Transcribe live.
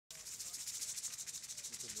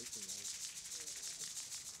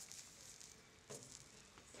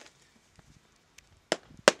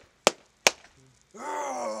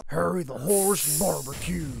Harry the Horse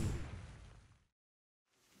Barbecue.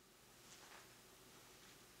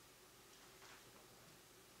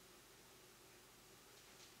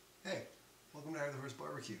 Hey, welcome to Harry the Horse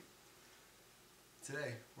Barbecue.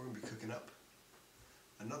 Today we're going to be cooking up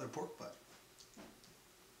another pork butt.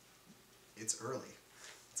 It's early.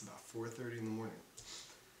 It's about 4:30 in the morning.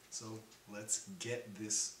 So let's get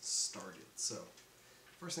this started. So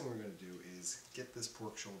first thing we're going to do is get this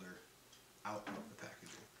pork shoulder out of the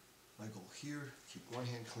packaging. My goal here, keep one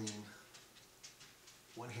hand clean,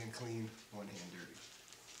 one hand dirty.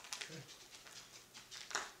 Okay.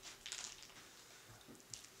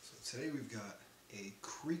 So today we've got a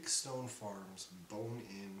Creekstone Farms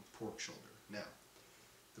bone-in pork shoulder. Now,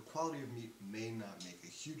 the quality of meat may not make a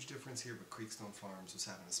huge difference here, but Creekstone Farms was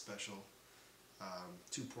having a special.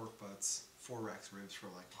 2 pork butts, 4 racks ribs for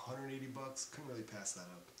like 180 bucks. Couldn't really pass that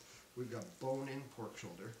up. We've got bone-in pork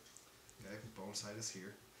shoulder. Okay, bone side is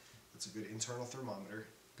here. It's a good internal thermometer,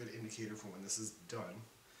 good indicator for when this is done.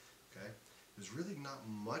 Okay, there's really not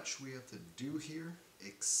much we have to do here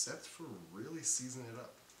except for really season it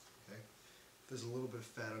up. Okay, if there's a little bit of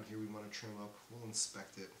fat on here we want to trim up, we'll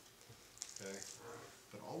inspect it. Okay,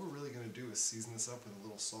 but all we're really going to do is season this up with a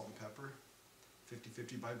little salt and pepper,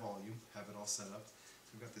 50-50 by volume, have it all set up.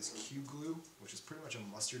 We've got this Q glue, which is pretty much a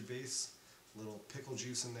mustard base, a little pickle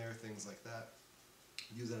juice in there, things like that.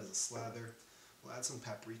 Use that as a slather. We'll add some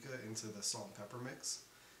paprika into the salt and pepper mix.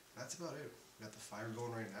 That's about it. We got the fire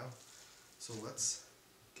going right now. So let's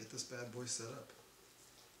get this bad boy set up.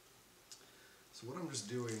 So what I'm just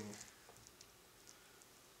doing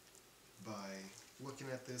by looking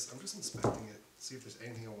at this, I'm just inspecting it, see if there's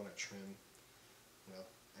anything I want to trim. You know,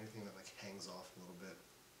 anything that like hangs off a little bit.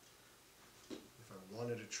 If I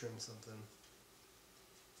wanted to trim something.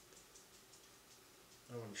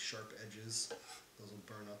 I don't want any sharp edges. Those will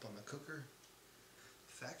burn up on the cooker.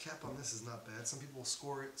 Fat cap on this is not bad. Some people will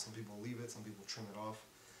score it, some people leave it, some people trim it off.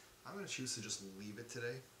 I'm going to choose to just leave it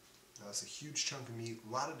today. Now it's a huge chunk of meat,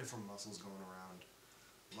 a lot of different muscles going around,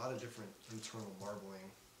 a lot of different internal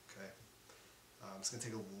marbling. Okay, it's going to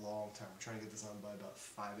take a long time. We're trying to get this on by about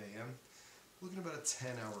 5 a.m. Looking at about a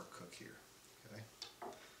 10-hour cook here. Okay,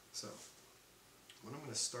 so what I'm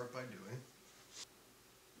going to start by doing,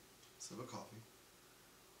 sip of coffee.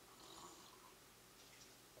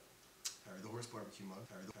 Harry the Horse Barbecue mug.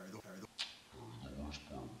 Harry the Horse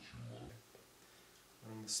Barbecue mug. What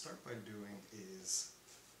I'm going to start by doing is,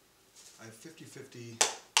 I have 50-50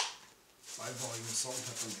 by volume salt and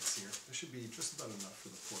pepper mix here. This should be just about enough for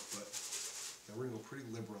the pork, but now we're going to go pretty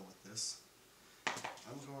liberal with this.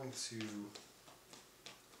 I'm going to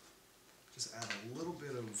just add a little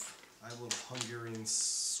bit of, I have a little Hungarian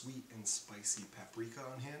sweet and spicy paprika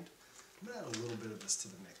on hand. I'm going to add a little bit of this to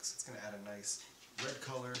the mix. It's going to add a nice red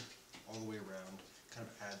color all the way around, kind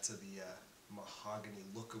of add to the mahogany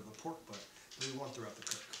look of the pork butt that we want throughout the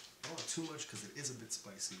cook. I don't want too much because it is a bit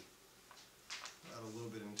spicy. I'll add a little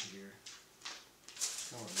bit into here.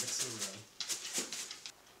 I want to mix it around.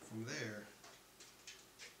 From there,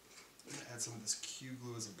 I'm going to add some of this Q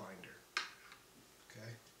glue as a binder.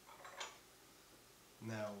 Okay.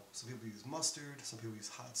 Now, some people use mustard, some people use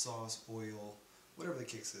hot sauce, oil, whatever the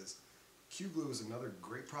case is. Q glue is another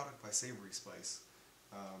great product by Savory Spice.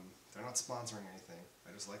 They're not sponsoring anything,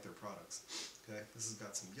 I just like their products. Okay, this has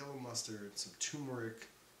got some yellow mustard, some turmeric,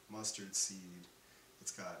 mustard seed,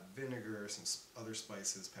 it's got vinegar, some other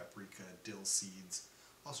spices, paprika, dill seeds,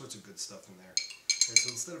 all sorts of good stuff in there. Okay, so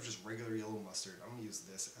instead of just regular yellow mustard, I'm going to use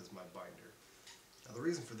this as my binder. Now the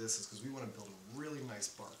reason for this is because we want to build a really nice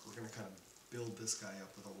bark. We're going to kind of build this guy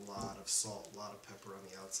up with a lot of salt, a lot of pepper on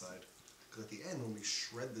the outside. Because at the end, when we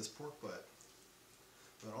shred this pork butt,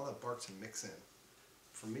 we want all that bark to mix in.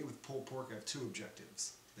 For me, with pulled pork, I have 2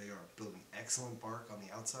 objectives. They are build an excellent bark on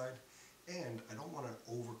the outside, and I don't want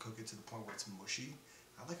to overcook it to the point where it's mushy.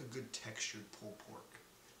 I like a good textured pulled pork,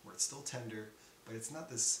 where it's still tender, but it's not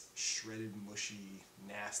this shredded, mushy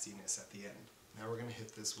nastiness at the end. Now we're going to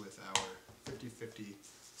hit this with our 50-50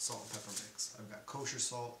 salt and pepper mix. I've got kosher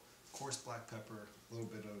salt, coarse black pepper, a little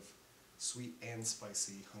bit of sweet and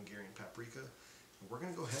spicy Hungarian paprika. And we're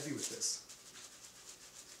going to go heavy with this.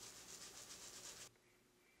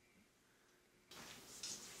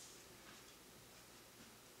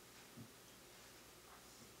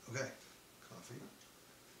 Okay, coffee.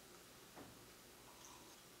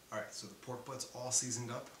 Alright, so the pork butt's all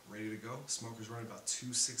seasoned up, ready to go. Smoker's running about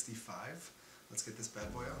 265. Let's get this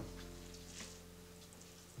bad boy on.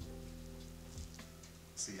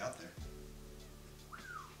 See you out there.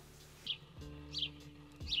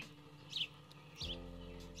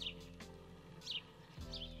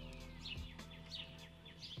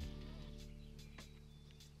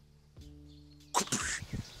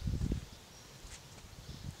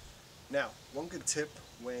 Now, one good tip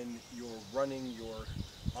when you're running your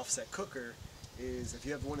offset cooker is if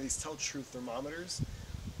you have one of these Tell True thermometers,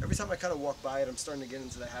 every time I kind of walk by it, I'm starting to get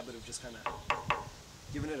into the habit of just kind of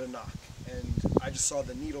giving it a knock. And I just saw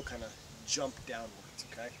the needle kind of jump downwards,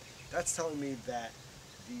 okay? That's telling me that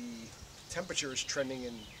the temperature is trending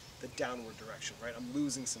in the downward direction, right? I'm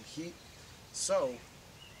losing some heat. So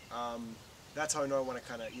that's how I know I want to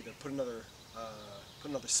kind of either put another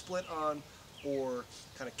split on or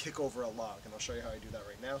kind of kick over a log, and I'll show you how I do that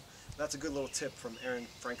right now. That's a good little tip from Aaron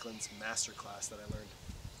Franklin's masterclass that I learned.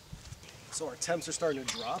 So our temps are starting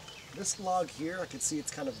to drop. This log here, I can see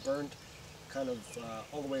it's kind of burned kind of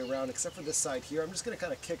all the way around, except for this side here. I'm just going to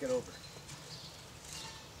kind of kick it over.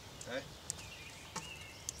 Okay?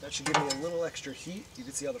 That should give me a little extra heat. You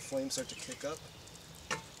can see how the flames start to kick up.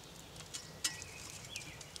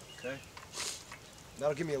 Okay?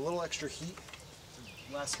 That'll give me a little extra heat.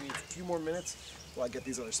 It'll last me a few more minutes while I get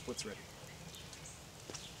these other splits ready.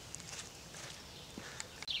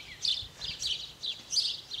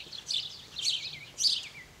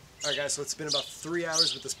 Alright guys, so it's been about 3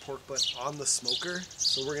 hours with this pork butt on the smoker.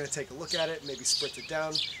 So we're going to take a look at it, maybe spritz it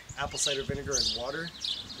down, apple cider vinegar and water.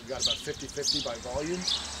 We've got about 50-50 by volume.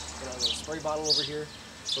 Got our little spray bottle over here.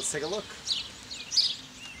 So let's take a look.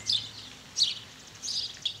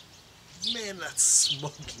 Man, that's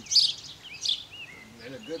smoky.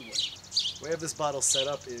 In a good way. The way I have this bottle set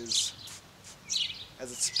up is,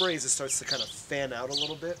 as it sprays, it starts to kind of fan out a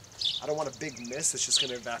little bit. I don't want a big mist, it's just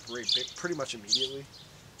going to evaporate pretty much immediately.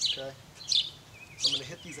 Okay, so I'm going to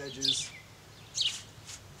hit these edges.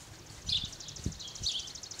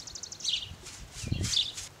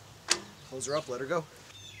 Close her up, let her go.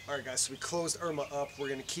 Alright guys, so we closed Irma up. We're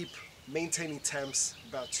going to keep maintaining temps,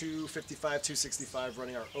 about 255, 265,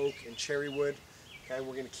 running our oak and cherry wood. Okay,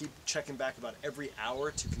 we're going to keep checking back about every hour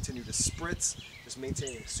to continue to spritz, just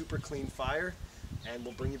maintaining a super clean fire, and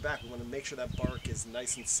we'll bring you back. We want to make sure that bark is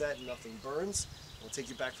nice and set and nothing burns. We'll take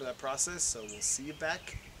you back for that process, so we'll see you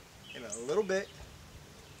back in a little bit.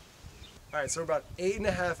 Alright, so we're about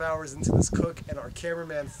 8.5 hours into this cook, and our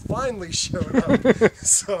cameraman finally showed up.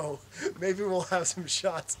 So maybe we'll have some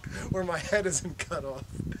shots where my head isn't cut off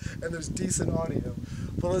and there's decent audio.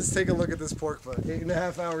 But let's take a look at this pork butt.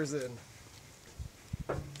 8.5 hours in.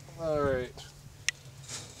 Alright.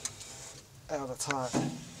 Oh, that's hot.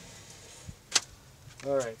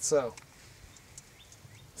 Alright, so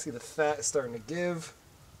see the fat is starting to give.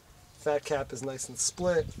 Fat cap is nice and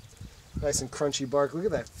split. Nice and crunchy bark. Look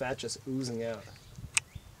at that fat just oozing out.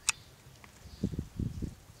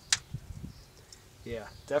 Yeah,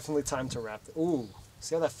 definitely time to wrap it. Ooh,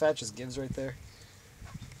 see how that fat just gives right there?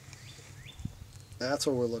 That's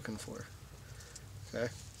what we're looking for. Okay,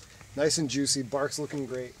 nice and juicy. Bark's looking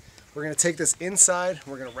great. We're going to take this inside.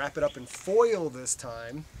 We're going to wrap it up in foil this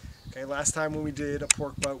time. Okay, last time when we did a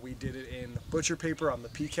pork butt, we did it in butcher paper on the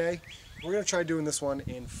PK. We're going to try doing this one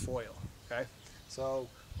in foil. Okay, so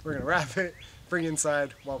we're going to wrap it, bring it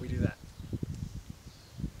inside while we do that.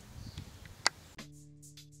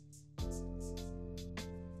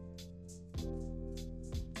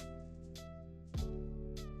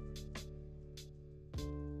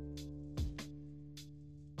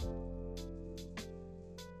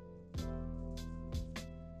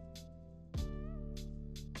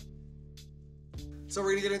 So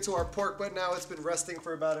we're going to get into our pork butt now. It's been resting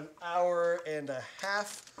for about an hour and a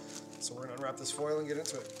half. So we're going to unwrap this foil and get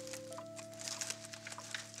into it.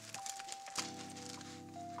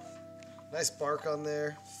 Nice bark on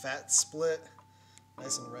there, fat split,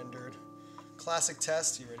 nice and rendered. Classic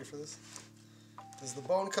test. You ready for this? Does the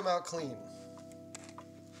bone come out clean?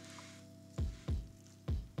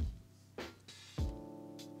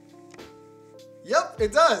 Yep,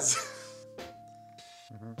 it does.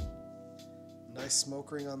 Nice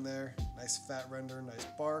smoke ring on there, nice fat render, nice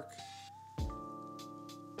bark. That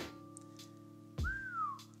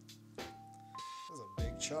was a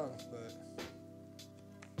big chunk, but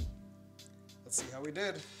let's see how we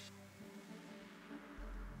did.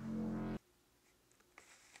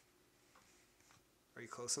 Are you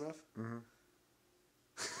close enough? Mm-hmm.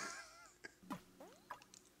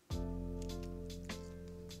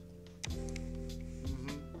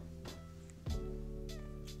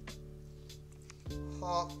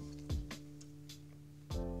 Hot.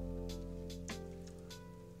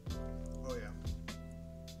 Oh yeah.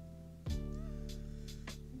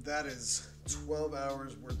 That is 12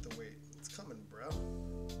 hours worth of weight. It's coming, bro.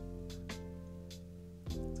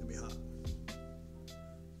 It's gonna be hot.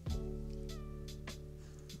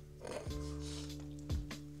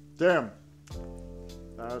 Damn.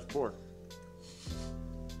 That was poor.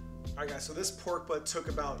 Alright guys, so this pork butt took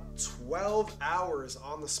about 12 hours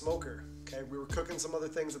on the smoker. Okay, we were cooking some other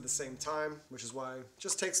things at the same time, which is why it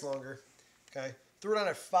just takes longer. Okay, threw it on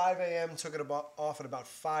at 5 a.m., took it off at about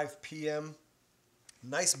 5 p.m.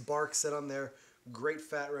 Nice bark set on there, great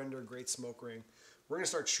fat render, great smoke ring. We're gonna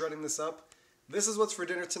start shredding this up. This is what's for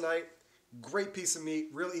dinner tonight. Great piece of meat,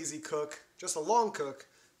 real easy cook, just a long cook,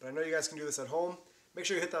 but I know you guys can do this at home. Make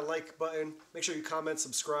sure you hit that like button, make sure you comment,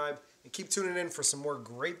 subscribe, and keep tuning in for some more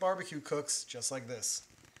great barbecue cooks just like this.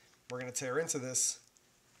 We're gonna tear into this.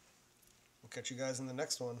 We'll catch you guys in the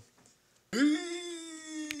next one.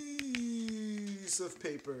 Piece of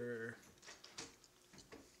paper.